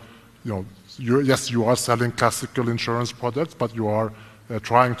are selling classical insurance products, but you are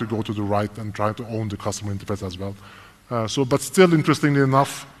trying to go to the right and trying to own the customer interface as well. But still, interestingly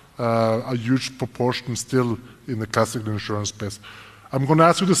enough, a huge proportion still in the classical insurance space. I'm going to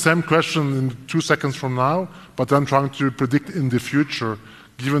ask you the same question in 2 seconds from now, but then trying to predict in the future,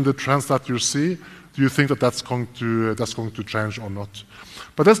 given the trends that you see, do you think that that's going to change or not?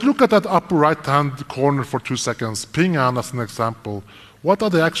 But let's look at that upper right-hand corner for 2 seconds. Ping An as an example. What are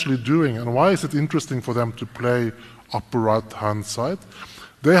they actually doing, and why is it interesting for them to play upper right-hand side?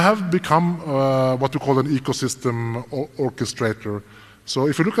 They have become what we call an ecosystem orchestrator. So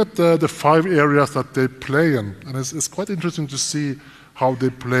if you look at the 5 areas that they play in, and it's quite interesting to see how they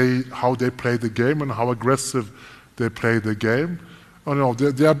play the game and how aggressive they play the game.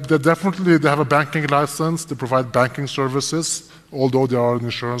 They have a banking license. They provide banking services, although they are an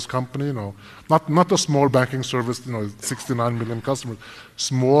insurance company. Not a small banking service. 69 million customers,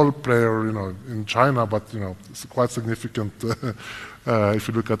 small player. In China, but it's quite significant if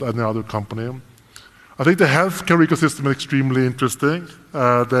you look at any other company. I think the healthcare ecosystem is extremely interesting.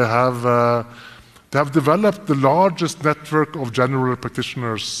 They have developed the largest network of general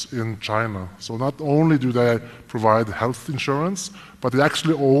practitioners in China. So not only do they provide health insurance, but they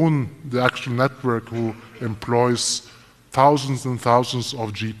actually own the actual network who employs thousands and thousands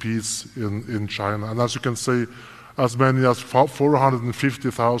of GPs in China. And as you can see, as many as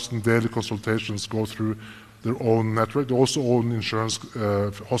 450,000 daily consultations go through their own network. They also own insurance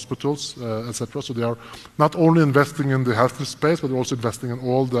hospitals, etc. So they are not only investing in the health space, but they're also investing in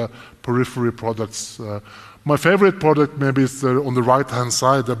all the periphery products. My favorite product maybe is on the right-hand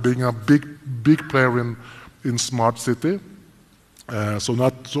side, they're being a big player in smart city.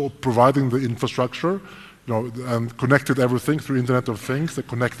 So providing the infrastructure, and connected everything through Internet of Things. They're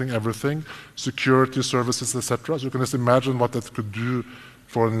connecting everything, security services, etc. So you can just imagine what that could do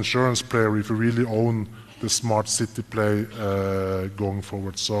for an insurance player if you really own the smart city play going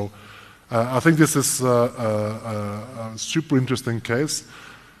forward. So I think this is a super interesting case.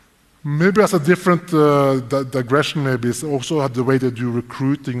 Maybe as a different digression, maybe is also the way they do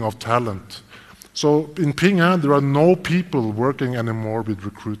recruiting of talent. So in Ping An, there are no people working anymore with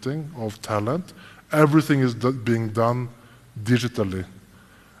recruiting of talent. Everything is being done digitally.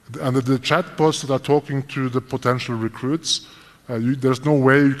 And the chatbots that are talking to the potential recruits, there's no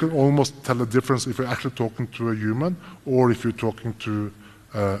way you can almost tell the difference if you're actually talking to a human or if you're talking to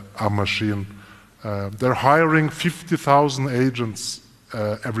a machine. They're hiring 50,000 agents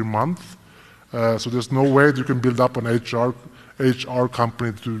every month. So there's no way you can build up an HR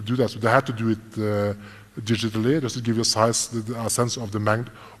company to do that. So they had to do it digitally, just to give you a sense of the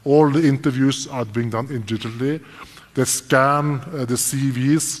magnitude. All the interviews are being done digitally. They scan the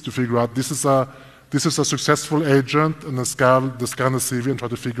CVs to figure out this is a successful agent, and they scan the CV and try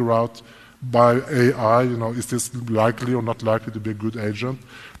to figure out by AI, is this likely or not likely to be a good agent?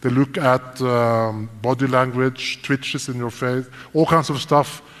 They look at body language, twitches in your face, all kinds of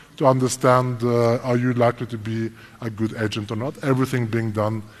stuff to understand are you likely to be a good agent or not. Everything being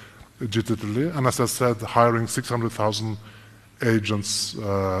done digitally, and as I said, hiring 600,000 agents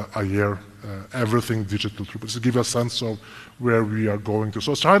a year, everything digital. To give a sense of where we are going to.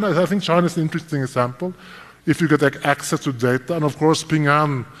 So China, I think China is an interesting example. If you get access to data, and of course Ping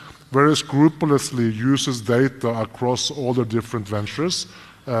An very scrupulously uses data across all the different ventures.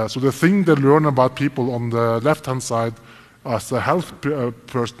 So the thing they learn about people on the left-hand side as a health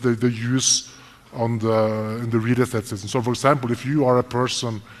person, they use in the real estate system. So for example, if you are a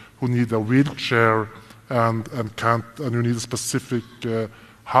person who needs a wheelchair and you need a specific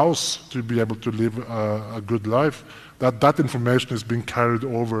house to be able to live a good life, that information is being carried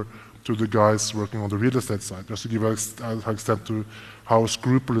over to the guys working on the real estate side, just to give an extent to how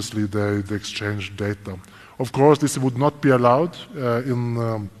scrupulously they exchange data. Of course, this would not be allowed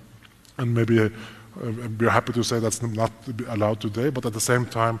and maybe we're happy to say that's not allowed today, but at the same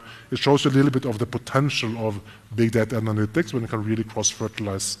time, it shows you a little bit of the potential of big data analytics when it can really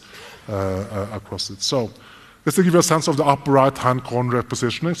cross-fertilize across it. So, just to give you a sense of the upper right-hand corner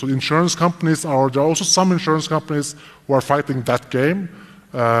positioning. So insurance companies there are also some insurance companies who are fighting that game.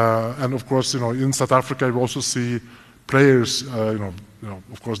 And of course, in South Africa, we also see players,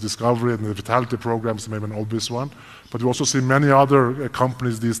 of course, Discovery and the Vitality programs, maybe an obvious one. But we also see many other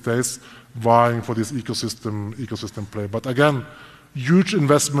companies these days vying for this ecosystem play. But again, huge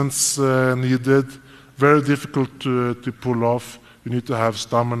investments needed, very difficult to pull off. You need to have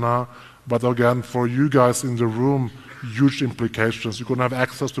stamina. But again, for you guys in the room, huge implications. You're going to have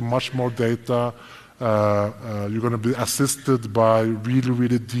access to much more data. You're going to be assisted by really,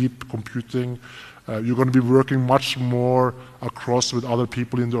 really deep computing. You're going to be working much more across with other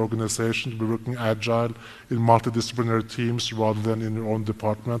people in the organization. You'll be working agile in multidisciplinary teams rather than in your own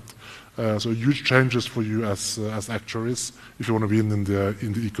department. So huge changes for you as actuaries if you want to be in the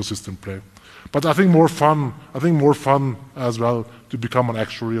ecosystem play. But I think more fun as well to become an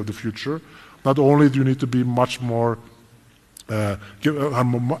actuary of the future. Not only do you need to be much more have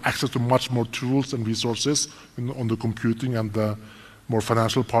access to much more tools and resources on the computing and the more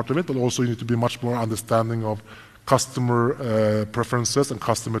financial part of it, but also you need to be much more understanding of customer preferences and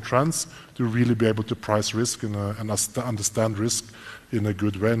customer trends to really be able to price risk and understand risk in a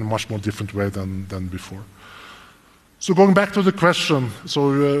good way, in a much more different way than before. So going back to the question,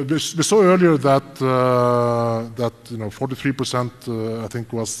 so we saw earlier that 43% I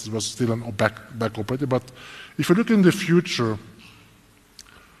think was still back operating. But if you look in the future,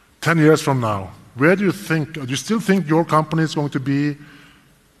 10 years from now, where do you think? Do you still think your company is going to be,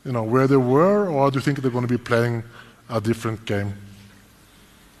 where they were, or do you think they're going to be playing a different game?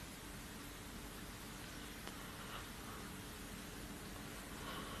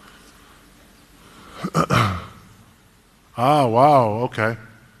 Wow, okay.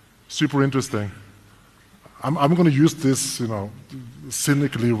 Super interesting. I'm going to use this,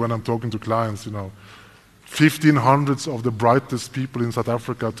 cynically when I'm talking to clients, 1,500 of the brightest people in South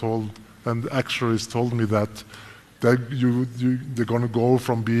Africa and actuaries told me that they're going to go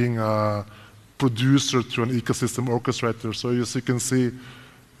from being a producer to an ecosystem orchestrator. So as you can see,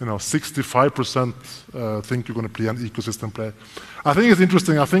 65% think you're going to play an ecosystem play. I think it's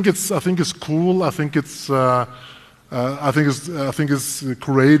interesting. I think it's cool. I think it's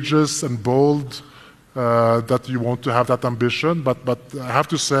courageous and bold that you want to have that ambition. But I have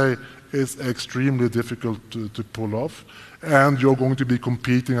to say, it's extremely difficult to pull off, and you're going to be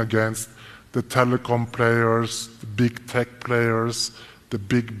competing against the telecom players, the big tech players, the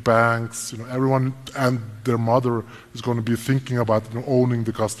big banks, everyone and their mother is going to be thinking about owning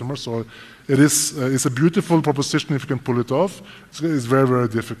the customer. So it's a beautiful proposition if you can pull it off. It's very, very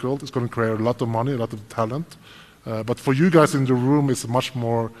difficult. It's going to create a lot of money, a lot of talent. But for you guys in the room, it's a much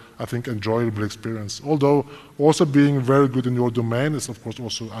more, I think, enjoyable experience. Although also being very good in your domain is, of course,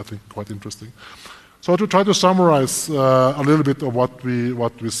 also, I think, quite interesting. So to try to summarize a little bit of what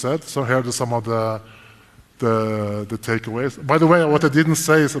we said. So here are some of the takeaways. By the way, what I didn't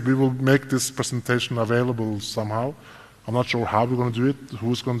say is that we will make this presentation available somehow. I'm not sure how we're going to do it,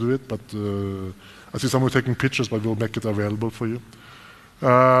 who's going to do it, but I see someone taking pictures, but we'll make it available for you.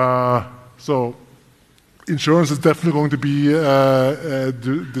 So insurance is definitely going to be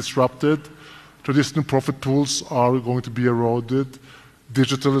disrupted. Traditional profit pools are going to be eroded.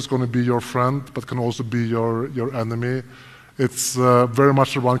 Digital is going to be your friend, but can also be your enemy. It's very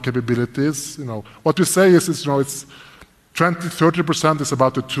much around capabilities. What we say is it's 20-30% is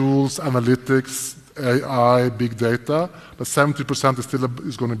about the tools, analytics, AI, big data, but 70%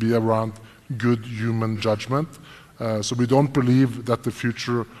 is going to be around good human judgment. So we don't believe that the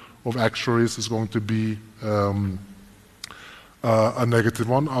future of actuaries is going to be a negative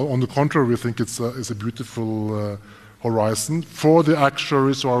one. On the contrary, we think it's a beautiful horizon for the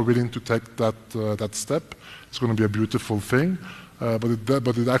actuaries who are willing to take that step. It's going to be a beautiful thing, but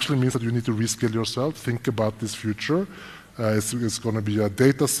it actually means that you need to reskill yourself, think about this future. It's going to be a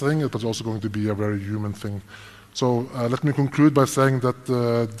data thing, but it's also going to be a very human thing. So let me conclude by saying that there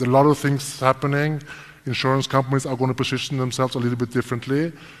are a lot of things happening. Insurance companies are going to position themselves a little bit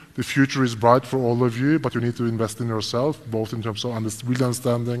differently. The future is bright for all of you, but you need to invest in yourself, both in terms of really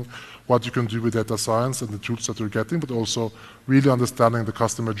understanding what you can do with data science and the tools that you're getting, but also really understanding the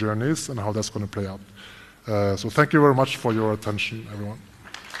customer journeys and how that's going to play out. So thank you very much for your attention, everyone.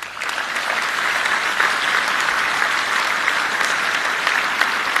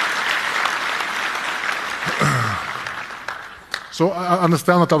 So I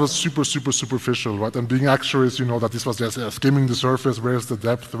understand that was super superficial, right? And being actuaries, that this was just skimming the surface. Where's the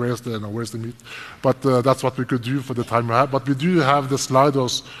depth? Where's the meat? But that's what we could do for the time we have. But we do have the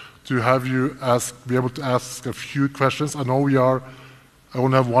Slidos to have you be able to ask a few questions. I know I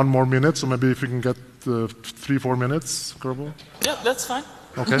only have 1 more minute, so maybe if we can get 3-4 minutes, Karabo? Yeah, that's fine.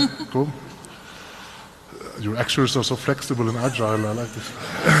 Okay, cool. Your actuaries are so flexible and agile. I like this.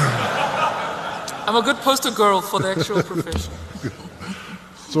 I'm a good poster girl for the actual profession.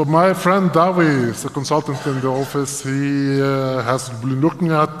 So my friend Davi is a consultant in the office. He has been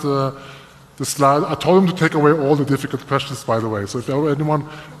looking at the slide. I told him to take away all the difficult questions, by the way. So if anyone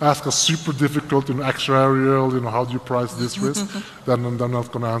asks a super difficult actuarial, how do you price this risk, then I'm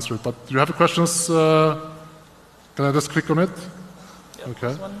not going to answer it. But do you have questions? Can I just click on it? Yep,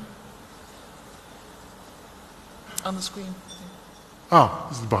 okay. On the screen.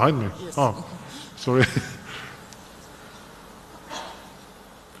 This is behind me. Yes. Oh, sorry.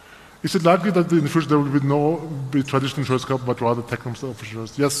 Is it likely that in the future there will be traditional insurance companies, but rather technical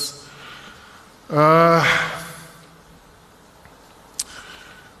insurance? Yes.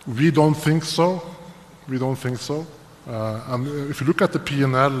 We don't think so. We don't think so. And if you look at the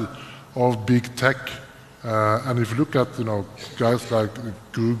P&L of big tech, and if you look at guys like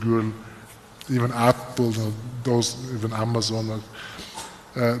Google, even Apple, even Amazon,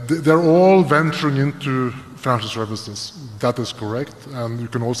 they're all venturing into financial services. That is correct, and you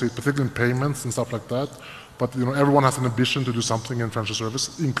can also see it particularly in payments and stuff like that. But everyone has an ambition to do something in financial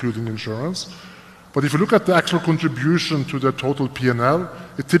services, including insurance. But if you look at the actual contribution to the total P&L,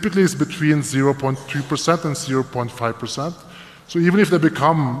 it typically is between 0.2% and 0.5%. So even if they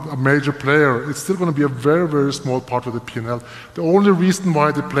become a major player, it's still going to be a very, very small part of the P&L. The only reason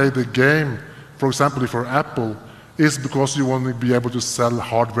why they play the game, for example, for Apple, is because you want to be able to sell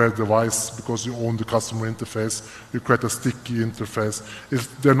hardware device, because you own the customer interface, you create a sticky interface.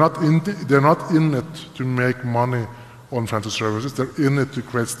 They're not in it to make money on financial services. They're in it to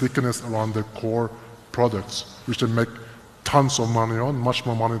create stickiness around their core products, which they make tons of money on, much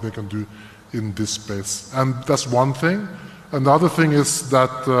more money they can do in this space. And that's one thing. And the other thing is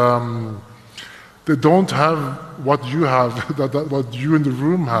that they don't have what you have, what you in the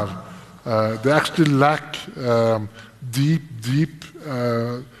room have. They actually lack deep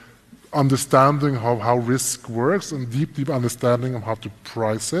understanding of how risk works and deep understanding of how to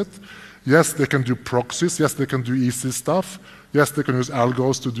price it. Yes, they can do proxies. Yes, they can do easy stuff. Yes, they can use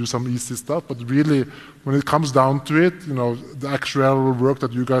algos to do some easy stuff. But really, when it comes down to it, the actuarial work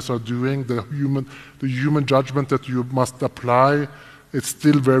that you guys are doing, the human judgment that you must apply, we're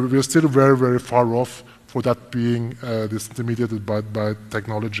still very, very far off for that being disintermediated by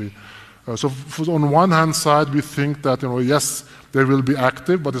technology. On one hand side, we think that yes, they will be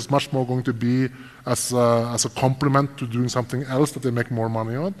active, but it's much more going to be as a complement to doing something else that they make more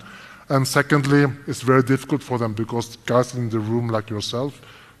money on. And secondly, it's very difficult for them because guys in the room like yourself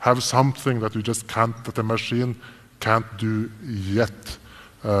have something that you just can't, that the machine can't do yet.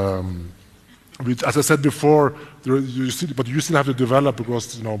 As I said before, you still have to develop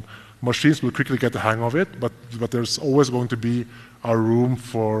because machines will quickly get the hang of it, but there's always going to be a room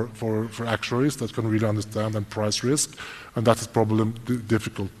for actuaries that can really understand and price risk, and that is probably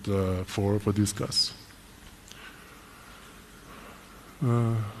difficult for these guys.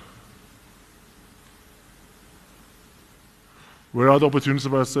 Where are the opportunities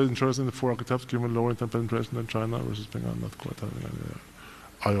about insurance in the four archetypes given lower internet penetration than China versus being not quite having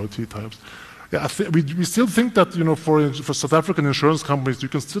any IoT types? Yeah, we still think that for South African insurance companies, you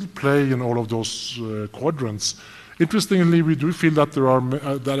can still play in all of those quadrants. Interestingly, we do feel that there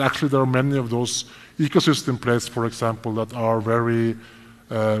are many of those ecosystem plays, for example, that are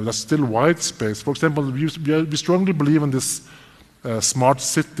that's still white space. For example, we strongly believe in this smart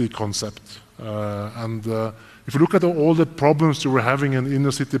city concept, and if you look at all the problems you were having in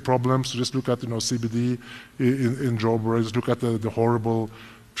inner city problems, just look at CBD in Joburg, just look at the horrible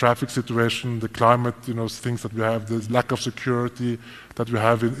traffic situation, the climate, things that we have, the lack of security that we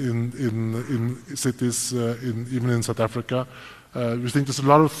have in cities, even in South Africa. We think there's a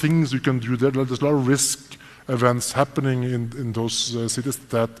lot of things you can do there. There's a lot of risk events happening in those cities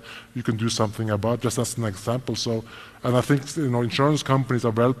that you can do something about, just as an example. And I think insurance companies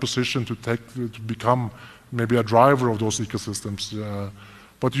are well positioned to become maybe a driver of those ecosystems.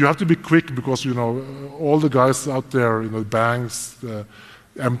 But you have to be quick because all the guys out there, banks,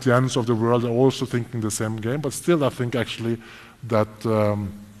 MTNs of the world are also thinking the same game. But still, I think actually that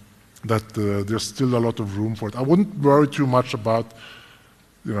there's still a lot of room for it. I wouldn't worry too much about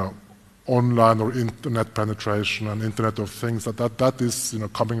online or internet penetration and Internet of Things. That is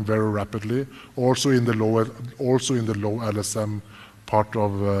coming very rapidly. Also in the low LSM part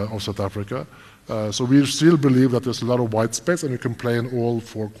of South Africa. So we still believe that there's a lot of white space, and you can play in all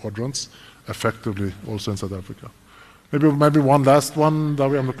four quadrants effectively, also in South Africa. Maybe one last one,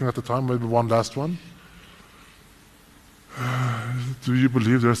 Davi, I'm looking at the time, maybe one last one. Do you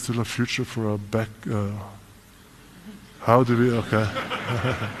believe there's still a future for a back? How do we, okay.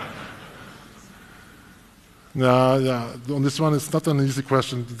 Yeah, on this one, it's not an easy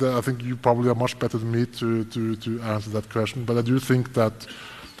question. I think you probably are much better than me to answer that question, but I do think that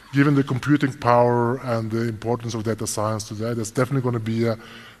given the computing power and the importance of data science today, there's definitely going to be a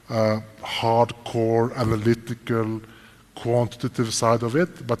hardcore analytical quantitative side of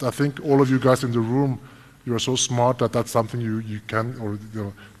it. But I think all of you guys in the room, you are so smart that that's something you can, or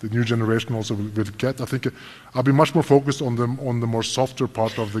the new generation also will get. I think I'll be much more focused on the more softer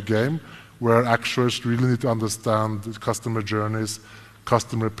part of the game, where actuaries really need to understand the customer journeys,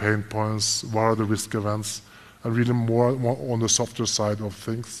 customer pain points, what are the risk events, and really more on the softer side of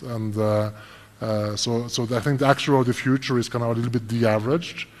things. And so I think the actuary of the future is kind of a little bit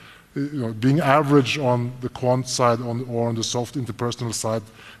de-averaged. Being average on the quant side or on the soft interpersonal side,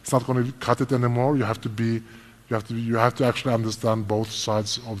 it's not going to cut it anymore. You have to actually understand both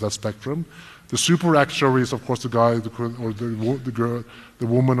sides of that spectrum. The super actuary is, of course, the guy or the girl, the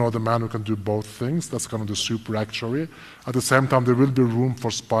woman or the man who can do both things. That's kind of the super actuary. At the same time, there will be room for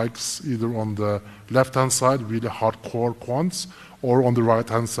spikes either on the left-hand side, really hardcore quants, or on the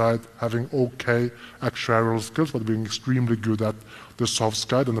right-hand side, having okay actuarial skills, but being extremely good at the soft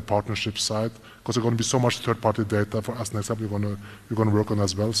side and the partnership side, because there's going to be so much third-party data for us next time you're going to work on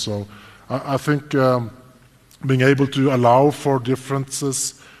as well. So I think being able to allow for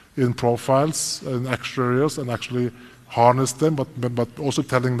differences in profiles and actuaries and actually harness them, but also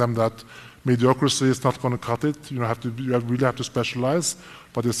telling them that mediocrity is not going to cut it. You really have to specialize,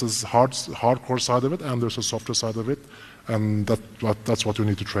 but there's this hardcore side of it and there's a softer side of it, and that's what you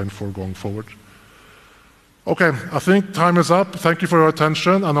need to train for going forward. Okay, I think time is up. Thank you for your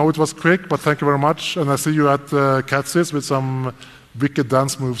attention. I know it was quick, but thank you very much. And I see you at Catsis with some wicked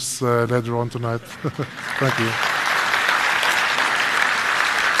dance moves later on tonight. Thank you.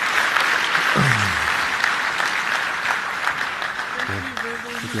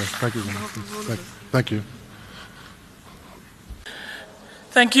 Thank you.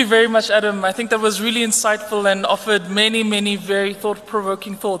 Thank you very much, Adam. I think that was really insightful and offered many, many very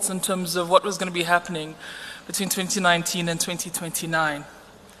thought-provoking thoughts in terms of what was going to be happening between 2019 and 2029.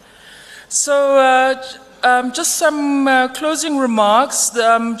 So just some closing remarks.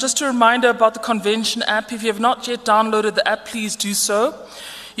 Just a reminder about the Convention app. If you have not yet downloaded the app, please do so.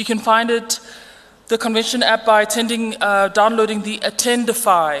 You can find it the convention app by downloading the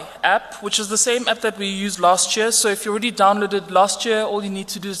Attendify app, which is the same app that we used last year. So if you already downloaded last year, all you need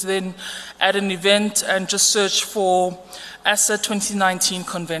to do is then add an event and just search for ASA 2019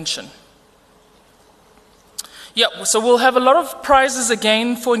 convention. Yeah, so we'll have a lot of prizes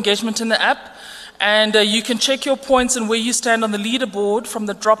again for engagement in the app. And you can check your points and where you stand on the leaderboard from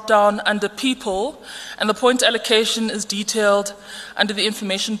the drop-down under People. And the point allocation is detailed under the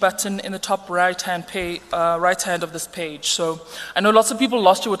information button in the top right-hand of this page. So I know lots of people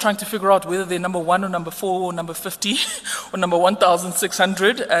last year were trying to figure out whether they're number 1 or number 4 or number 50 or number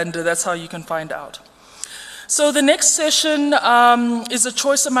 1,600, and that's how you can find out. So the next session is a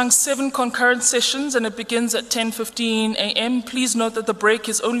choice among 7 concurrent sessions, and it begins at 10:15 a.m. Please note that the break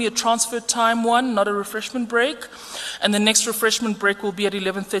is only a transfer time one, not a refreshment break. And the next refreshment break will be at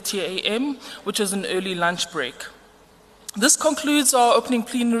 11:30 a.m., which is an early lunch break. This concludes our opening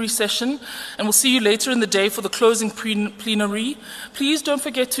plenary session, and we'll see you later in the day for the closing plenary. Please don't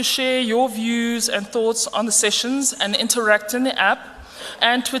forget to share your views and thoughts on the sessions and interact in the app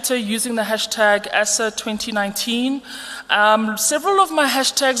and Twitter using the hashtag ASA 2019. Several of my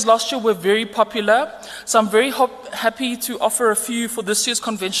hashtags last year were very popular, so I'm very happy to offer a few for this year's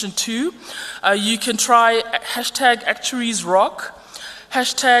convention too. You can try hashtag #ActuariesRock,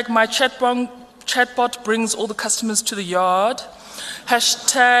 hashtag #MyChatbot brings all the customers to the yard,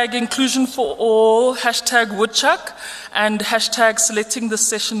 hashtag inclusion for all, hashtag woodchuck, and hashtag selecting this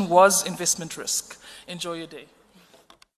session was investment risk. Enjoy your day.